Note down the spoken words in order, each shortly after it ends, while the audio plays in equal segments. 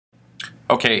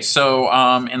Okay, so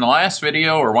in the last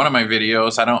video, or one of my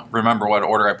videos, I don't remember what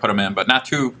order I put them in, but not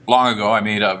too long ago I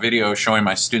made a video showing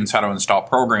my students how to install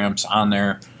programs on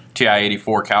their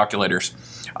TI-84 calculators.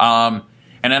 And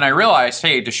then I realized,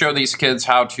 hey, to show these kids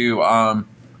how to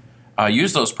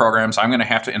use those programs, I'm going to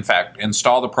have to, in fact,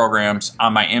 install the programs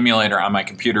on my emulator on my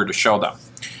computer to show them.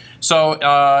 So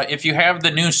if you have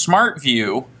the new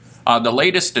Smartview, the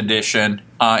latest edition,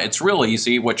 it's real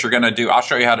easy. What you're going to do, I'll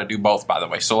show you how to do both, by the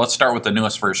way. So let's start with the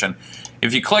newest version.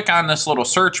 If you click on this little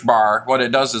search bar, what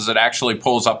it does is it actually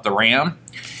pulls up the RAM.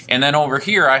 And then over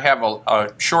here I have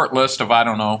a short list of, I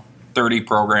don't know, 30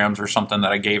 programs or something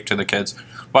that I gave to the kids.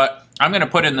 But I'm going to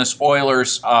put in this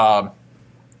Euler's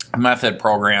method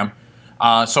program.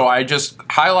 So I just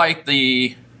highlight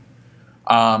the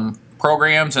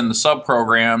programs and the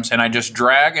sub-programs, and I just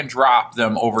drag and drop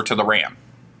them over to the RAM.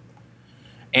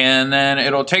 And then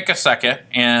it'll take a second,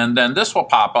 and then this will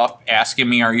pop up asking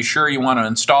me, are you sure you want to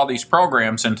install these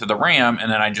programs into the RAM?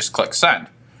 And then I just click send.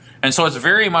 And so it's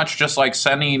very much just like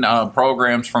sending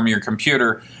programs from your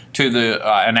computer to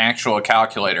an actual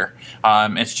calculator.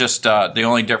 It's just the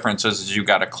only difference is you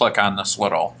got to click on this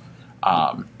little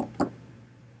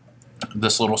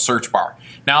search bar.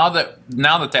 Now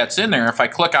that that's in there, if I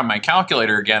click on my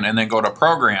calculator again and then go to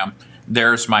program,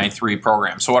 there's my 3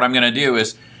 programs. So what I'm going to do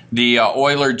is the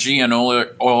Euler G and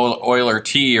Euler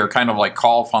T are kind of like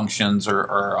call functions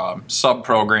or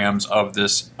sub-programs of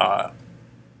this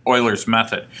Euler's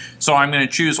method. So I'm going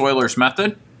to choose Euler's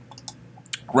method,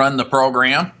 run the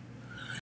program,